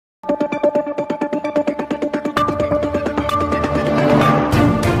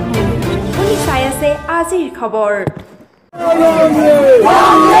আজিৰ খবৰ।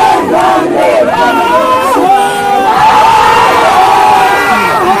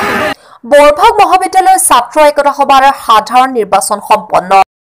 বৰভাগ মহাবিদ্যালয়ৰ ছাত্ৰ একতা সভাৰ সাধাৰণ নিৰ্বাচন সম্পন্ন।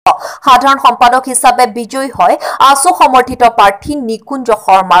 সাধাৰণ সম্পাদক হিচাপে বিজয়ী হয় আসু সমৰ্থিত প্ৰাৰ্থী নিকুঞ্জ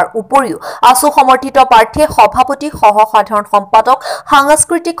শৰ্মাৰ উপৰিও আসু সমৰ্থিত প্ৰাৰ্থীয়ে সভাপতি সহ সাধাৰণ সম্পাদক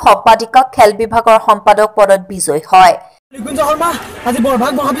সাংস্কৃতিক সম্পাদিকা খেল বিভাগৰ সম্পাদক পদত বিজয়ী হয়। নিকুঞ্জ শৰ্মা আজি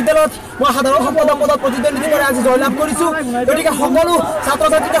বৰভাগ মহাবিদ্যালয়ত মই সাধাৰণ সম্পাদক পদত প্ৰতিদ্বন্দ্বিতা কৰি আজি জয়লাভ কৰিছো। গতিকে সকলো ছাত্ৰ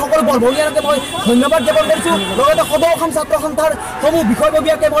ছাত্ৰীকে সকলো বৰভগীয়াকে মই ধন্যবাদ জ্ঞাপন কৰিছো। লগতে সদৌ অসম ছাত্ৰ সন্থাৰ সমূহ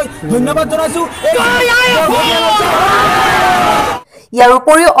বিষয়ববীয়াকে মই ধন্যবাদ জনাইছো। ইয়াৰ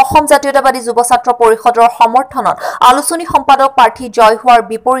উপৰিও অসম জাতীয়তাবাদী যুৱ ছাত্ৰ পৰিষদৰ সমৰ্থনত আলোচনী সম্পাদক প্ৰাৰ্থী জয় হোৱাৰ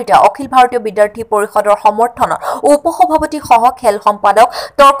বিপৰীতে অখিল ভাৰতীয় বিদ্যাৰ্থী পৰিষদৰ সমৰ্থনত উপসভাপতি সহ খেল সম্পাদক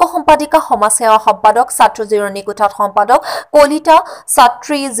তৰ্ক সম্পাদিকা সমাজসেৱা সম্পাদক ছাত্ৰ জিৰণী কোঠাত সম্পাদক কলিতা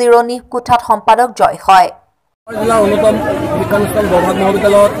ছাত্ৰী জিৰণী কোঠাত সম্পাদক জয় হয়। জিলাৰ অন্যতম শিক্ষানুষ্ঠান বৰভাগ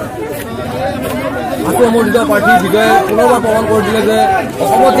মহাবিদ্যালয়ত আসু সমৰ্থিত প্ৰাৰ্থী বিজয়ে পুনৰবাৰ প্ৰমাণ কৰি দিলে যে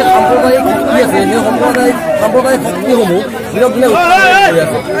অসমত যে সাম্প্ৰদায়িক শক্তি আছে সেই সাম্প্ৰদায়িক শক্তিসমূহ দিনক দিনে কৰি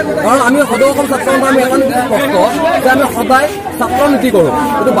আছে। কাৰণ আমি সদৌ অসম ছাত্ৰ সন্থা আমি এটা নীতি স্পষ্ট যে আমি সদায় ছাত্ৰ নীতি কৰোঁ,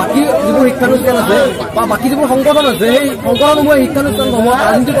 কিন্তু বাকী যিবোৰ শিক্ষানুষ্ঠান আছে বা বাকী যিবোৰ সংগঠন আছে সেই সংগঠনসমূহে শিক্ষানুষ্ঠানসমূহত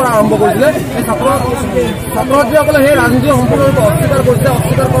ৰাজনীতি কৰা আৰম্ভ কৰিছিলে। সেই ছাত্ৰ ছাত্ৰীসকলে সেই ৰাজনীতি সম্পূৰ্ণৰূপে অস্বীকাৰ কৰিছে।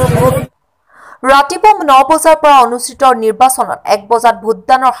 অস্বীকাৰ কৰাৰ ফলত ৰাতিপুৱা 9 বজাৰ পৰা অনুষ্ঠিত নিৰ্বাচনত 1 বজাত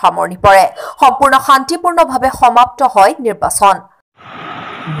ভোটদানৰ সামৰণি পৰে। সম্পূৰ্ণ শান্তিপূৰ্ণভাৱে সমাপ্ত হয় নিৰ্বাচন।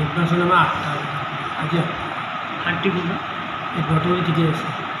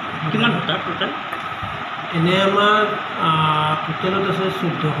 কিমান ভোটাৰ টোটেল? এনে আমাৰ টোটেলত আছে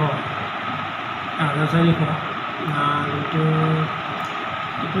 1400 কিন্তু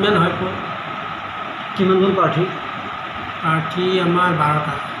কিমান হয় কিমানজন প্ৰাৰ্থী? প্ৰাৰ্থী আমাৰ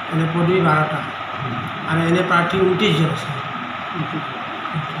 12টা, এনে পদবী 12টা আৰু এনে প্ৰাৰ্থী 29জন আছে।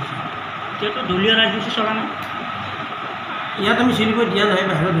 এতিয়াতো দলীয় ৰাজনীতি চলা নাই ইয়াত আমি চলিব দিয়া নাই,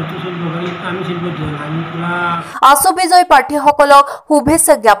 বাহিৰত হয়তো চলিব পাৰি, আমি চলিব দিয়া নাই। আমি পুৰা আসু বিজয়ী প্ৰাৰ্থীসকলক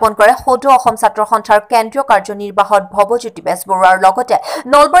শুভেচ্ছা জ্ঞাপন কৰে সদৌ অসম ছাত্ৰ সন্থাৰ কেন্দ্ৰীয় কাৰ্যনিৰ্বাহক ভৱজ্যোতি বেজবৰুৱাৰ লগতে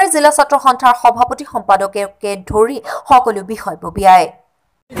নলবাৰী জিলা ছাত্ৰ সন্থাৰ সভাপতি সম্পাদকে ধৰি সকলো বিষয়ববীয়াই।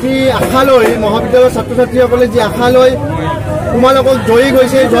 আশালৈ মহাবিদ্যালয়ৰ ছাত্ৰ ছাত্ৰীসকলে যি আশালৈ তোমালোকক জয়ী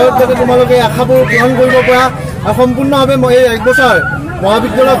গৈছে, জয়ত যাতে তোমালোকে আশাবোৰ পূৰণ কৰিব পৰা আৰু সম্পূৰ্ণভাৱে মই এই 1 বছৰ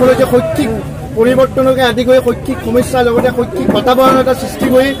মহাবিদ্যালয়খনৰ যে শৈক্ষিক পৰিৱৰ্তনকে আদি কৰি শৈক্ষিক সমস্যাৰ লগতে শৈক্ষিক বাতাবৰণ এটা সৃষ্টি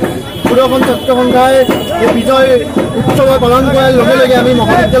কৰি সদৌ অসম ছাত্ৰ সন্থাই এই বিজয় উৎসৱ পালন কৰাৰ লগে লগে আমি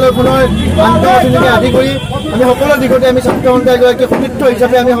মহাবিদ্যালয়খনৰ আন্তঃগাঁথনিকে আদি কৰি আমি সকলো দিশতে আমি ছাত্ৰ সন্থা এগৰাকী সতীৰ্থ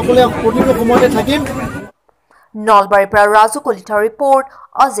হিচাপে আমি সকলোৱে প্ৰতিটো সময়তে থাকিম। নলবাৰীৰ পৰা ৰাজু কলিতাৰ ৰিপৰ্ট,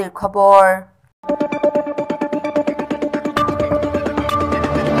 আজিৰ খবৰ।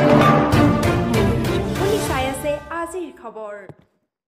 চাই আছে আজিৰ খবৰ।